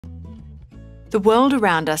The world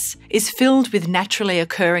around us is filled with naturally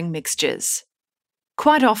occurring mixtures.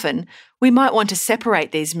 Quite often, we might want to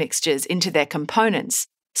separate these mixtures into their components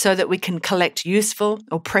so that we can collect useful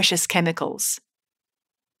or precious chemicals.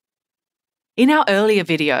 In our earlier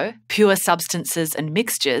video, Pure Substances and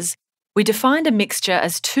Mixtures, we defined a mixture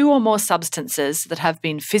as two or more substances that have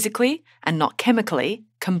been physically, and not chemically,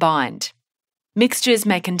 combined. Mixtures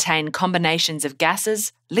may contain combinations of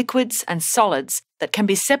gases, liquids, and solids that can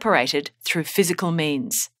be separated through physical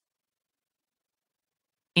means.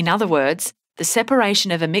 In other words, the separation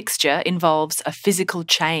of a mixture involves a physical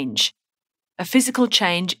change. A physical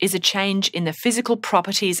change is a change in the physical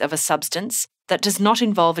properties of a substance that does not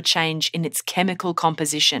involve a change in its chemical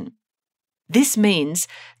composition. This means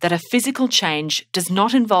that a physical change does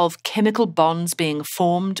not involve chemical bonds being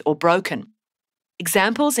formed or broken.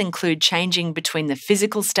 Examples include changing between the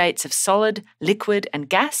physical states of solid, liquid, and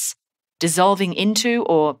gas, dissolving into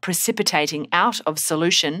or precipitating out of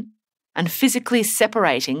solution, and physically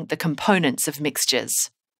separating the components of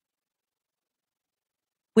mixtures.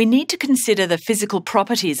 We need to consider the physical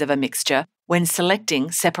properties of a mixture when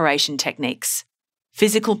selecting separation techniques.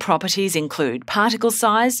 Physical properties include particle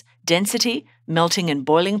size, density, melting and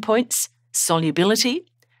boiling points, solubility,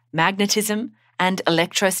 magnetism, and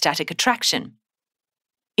electrostatic attraction.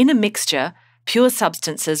 In a mixture, pure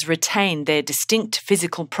substances retain their distinct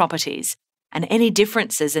physical properties, and any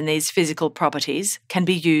differences in these physical properties can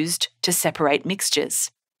be used to separate mixtures.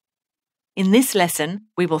 In this lesson,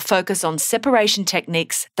 we will focus on separation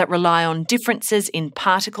techniques that rely on differences in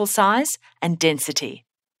particle size and density.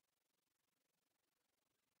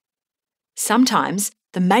 Sometimes,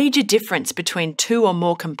 the major difference between two or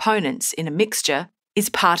more components in a mixture is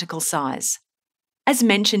particle size. As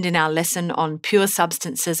mentioned in our lesson on pure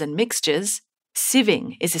substances and mixtures,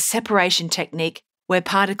 sieving is a separation technique where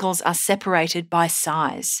particles are separated by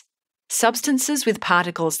size. Substances with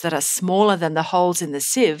particles that are smaller than the holes in the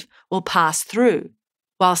sieve will pass through,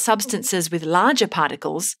 while substances with larger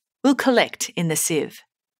particles will collect in the sieve.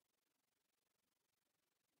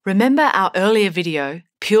 Remember our earlier video,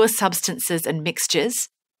 Pure Substances and Mixtures?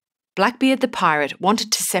 Blackbeard the pirate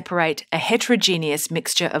wanted to separate a heterogeneous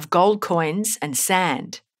mixture of gold coins and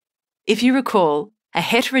sand. If you recall, a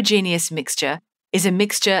heterogeneous mixture is a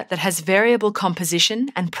mixture that has variable composition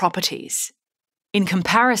and properties. In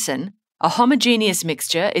comparison, a homogeneous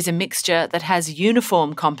mixture is a mixture that has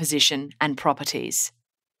uniform composition and properties.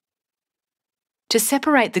 To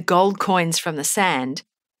separate the gold coins from the sand,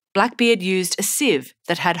 Blackbeard used a sieve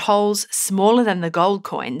that had holes smaller than the gold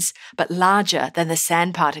coins but larger than the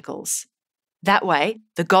sand particles. That way,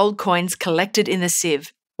 the gold coins collected in the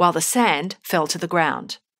sieve while the sand fell to the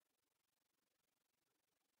ground.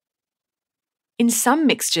 In some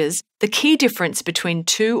mixtures, the key difference between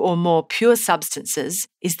two or more pure substances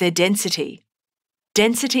is their density.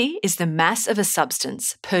 Density is the mass of a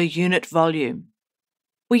substance per unit volume.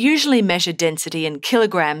 We usually measure density in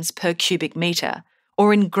kilograms per cubic metre,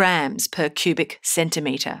 or in grams per cubic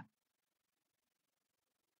centimetre.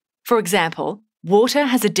 For example, water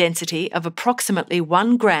has a density of approximately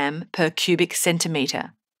 1 gram per cubic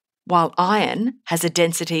centimetre, while iron has a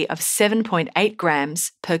density of 7.8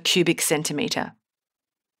 grams per cubic centimetre.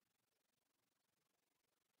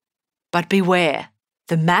 But beware,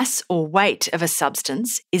 the mass or weight of a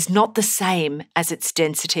substance is not the same as its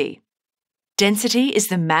density. Density is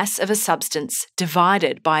the mass of a substance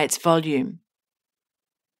divided by its volume.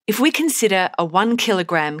 If we consider a 1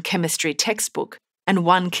 kilogram chemistry textbook and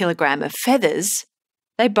 1 kilogram of feathers,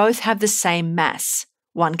 they both have the same mass,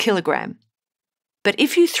 1 kilogram. But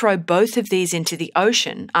if you throw both of these into the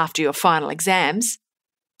ocean after your final exams,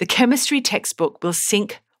 the chemistry textbook will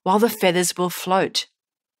sink while the feathers will float.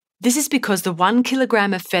 This is because the 1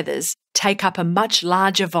 kilogram of feathers take up a much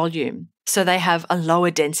larger volume, so they have a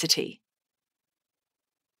lower density.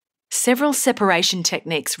 Several separation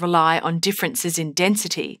techniques rely on differences in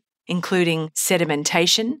density, including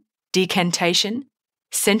sedimentation, decantation,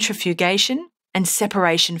 centrifugation, and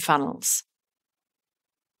separation funnels.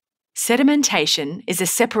 Sedimentation is a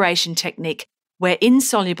separation technique where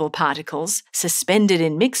insoluble particles suspended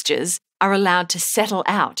in mixtures are allowed to settle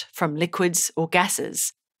out from liquids or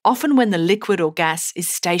gases, often when the liquid or gas is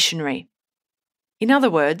stationary. In other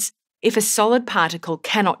words, if a solid particle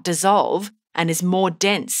cannot dissolve and is more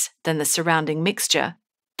dense than the surrounding mixture,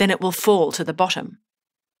 then it will fall to the bottom.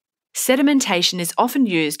 Sedimentation is often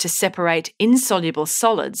used to separate insoluble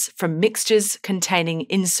solids from mixtures containing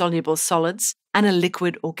insoluble solids and a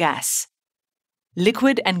liquid or gas.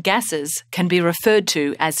 Liquid and gases can be referred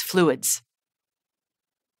to as fluids.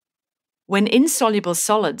 When insoluble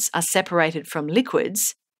solids are separated from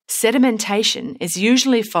liquids, sedimentation is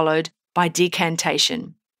usually followed by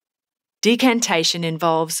decantation. Decantation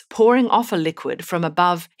involves pouring off a liquid from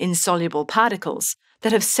above insoluble particles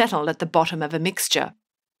that have settled at the bottom of a mixture.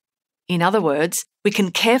 In other words, we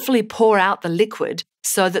can carefully pour out the liquid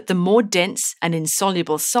so that the more dense and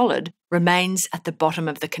insoluble solid remains at the bottom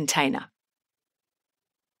of the container.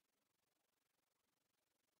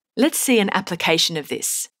 Let's see an application of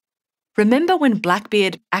this. Remember when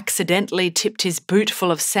Blackbeard accidentally tipped his boot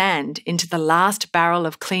full of sand into the last barrel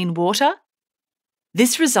of clean water?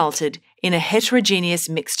 This resulted in a heterogeneous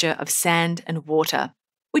mixture of sand and water,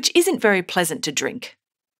 which isn't very pleasant to drink.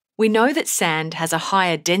 We know that sand has a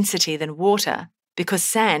higher density than water because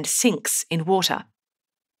sand sinks in water.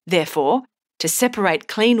 Therefore, to separate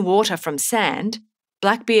clean water from sand,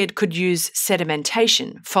 Blackbeard could use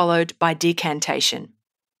sedimentation followed by decantation.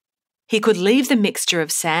 He could leave the mixture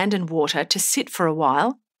of sand and water to sit for a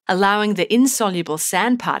while, allowing the insoluble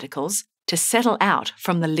sand particles to settle out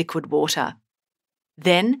from the liquid water.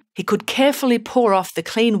 Then he could carefully pour off the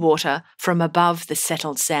clean water from above the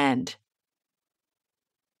settled sand.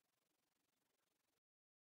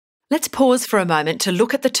 Let's pause for a moment to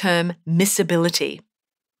look at the term miscibility.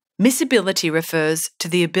 Miscibility refers to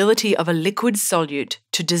the ability of a liquid solute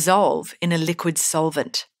to dissolve in a liquid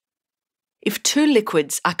solvent. If two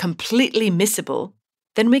liquids are completely miscible,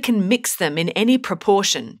 then we can mix them in any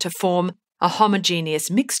proportion to form a homogeneous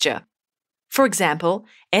mixture. For example,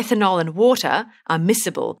 ethanol and water are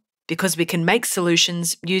miscible because we can make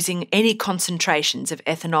solutions using any concentrations of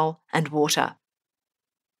ethanol and water.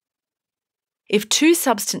 If two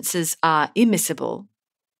substances are immiscible,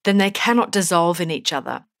 then they cannot dissolve in each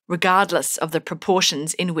other, regardless of the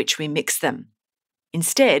proportions in which we mix them.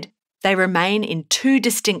 Instead, they remain in two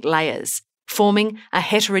distinct layers, forming a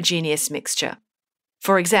heterogeneous mixture.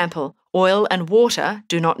 For example, oil and water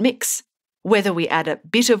do not mix, whether we add a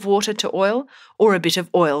bit of water to oil or a bit of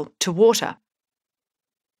oil to water.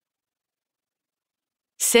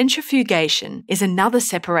 Centrifugation is another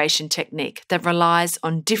separation technique that relies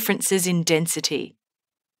on differences in density.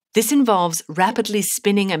 This involves rapidly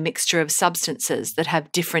spinning a mixture of substances that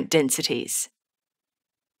have different densities.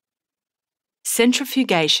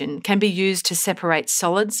 Centrifugation can be used to separate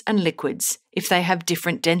solids and liquids if they have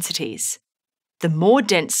different densities. The more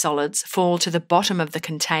dense solids fall to the bottom of the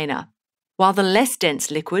container, while the less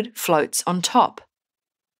dense liquid floats on top.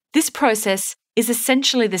 This process is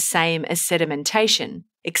essentially the same as sedimentation,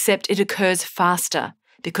 except it occurs faster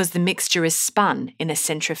because the mixture is spun in a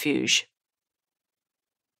centrifuge.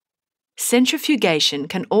 Centrifugation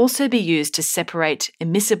can also be used to separate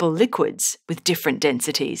immiscible liquids with different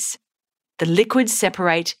densities. The liquids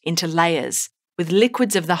separate into layers, with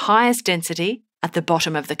liquids of the highest density at the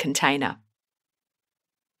bottom of the container.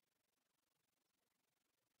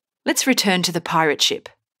 Let's return to the pirate ship.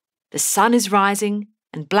 The sun is rising,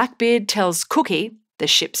 and Blackbeard tells Cookie, the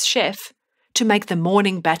ship's chef, to make the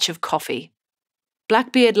morning batch of coffee.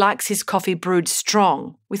 Blackbeard likes his coffee brewed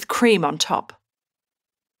strong, with cream on top.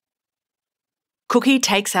 Cookie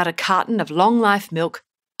takes out a carton of long-life milk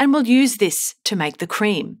and will use this to make the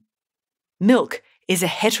cream. Milk is a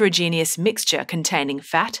heterogeneous mixture containing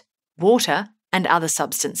fat, water, and other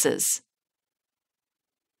substances.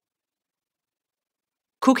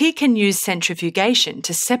 Cookie can use centrifugation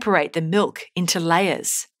to separate the milk into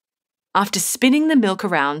layers. After spinning the milk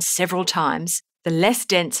around several times, the less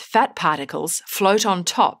dense fat particles float on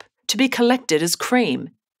top to be collected as cream,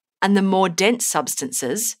 and the more dense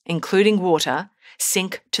substances, including water,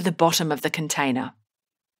 sink to the bottom of the container.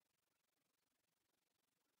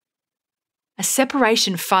 A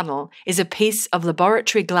separation funnel is a piece of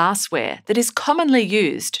laboratory glassware that is commonly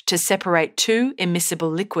used to separate two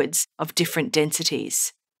immiscible liquids of different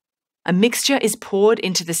densities. A mixture is poured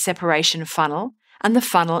into the separation funnel and the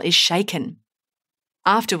funnel is shaken.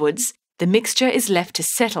 Afterwards, the mixture is left to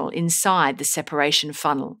settle inside the separation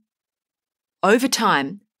funnel. Over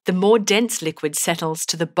time, the more dense liquid settles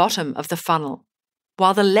to the bottom of the funnel,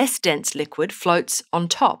 while the less dense liquid floats on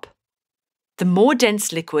top. The more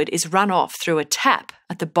dense liquid is run off through a tap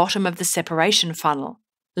at the bottom of the separation funnel,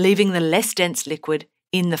 leaving the less dense liquid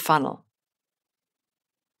in the funnel.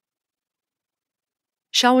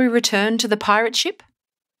 Shall we return to the pirate ship?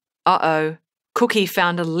 Uh-oh, Cookie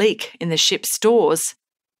found a leak in the ship's stores.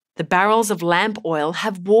 The barrels of lamp oil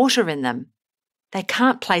have water in them. They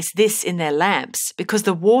can't place this in their lamps because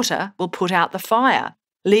the water will put out the fire,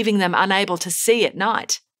 leaving them unable to see at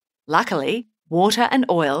night. Luckily, water and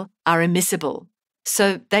oil are immiscible,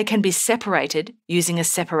 so they can be separated using a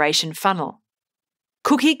separation funnel.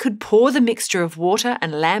 Cookie could pour the mixture of water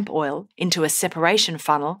and lamp oil into a separation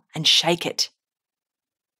funnel and shake it.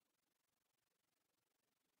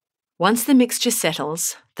 Once the mixture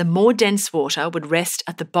settles, the more dense water would rest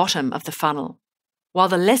at the bottom of the funnel, while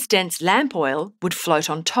the less dense lamp oil would float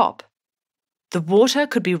on top. The water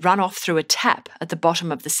could be run off through a tap at the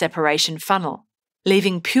bottom of the separation funnel,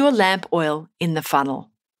 leaving pure lamp oil in the funnel.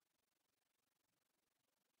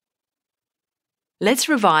 Let's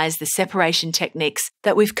revise the separation techniques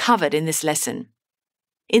that we've covered in this lesson.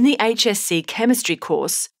 In the HSC chemistry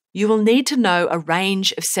course, you will need to know a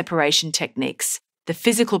range of separation techniques, the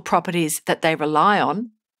physical properties that they rely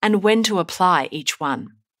on, and when to apply each one.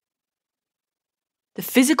 The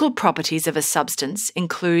physical properties of a substance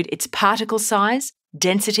include its particle size,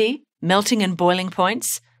 density, melting and boiling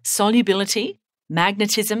points, solubility,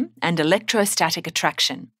 magnetism, and electrostatic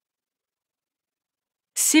attraction.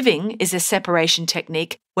 Sieving is a separation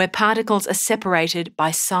technique where particles are separated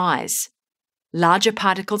by size. Larger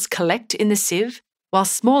particles collect in the sieve, while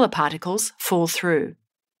smaller particles fall through.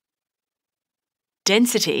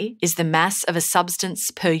 Density is the mass of a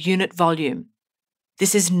substance per unit volume.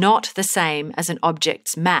 This is not the same as an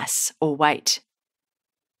object's mass or weight.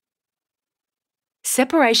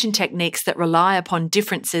 Separation techniques that rely upon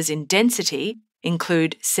differences in density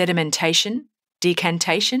include sedimentation,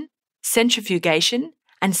 decantation, centrifugation,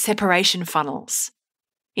 and separation funnels.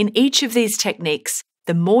 In each of these techniques,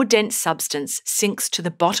 the more dense substance sinks to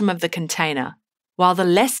the bottom of the container, while the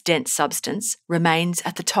less dense substance remains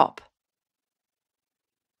at the top.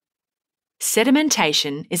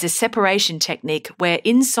 Sedimentation is a separation technique where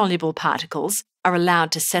insoluble particles are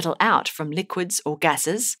allowed to settle out from liquids or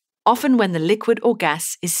gases, often when the liquid or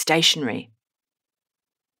gas is stationary.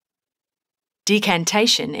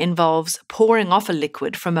 Decantation involves pouring off a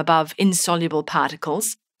liquid from above insoluble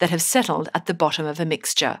particles that have settled at the bottom of a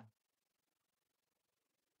mixture.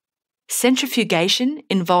 Centrifugation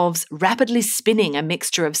involves rapidly spinning a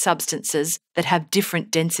mixture of substances that have different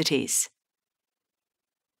densities.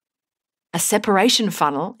 A separation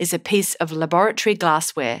funnel is a piece of laboratory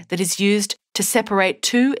glassware that is used to separate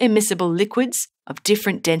two immiscible liquids of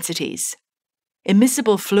different densities.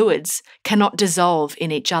 Immiscible fluids cannot dissolve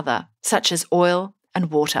in each other, such as oil and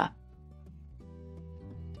water.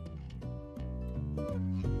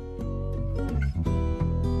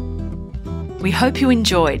 We hope you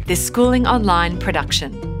enjoyed this Schooling Online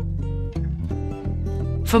production.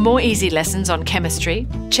 For more easy lessons on chemistry,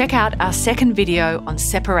 check out our second video on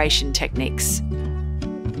separation techniques.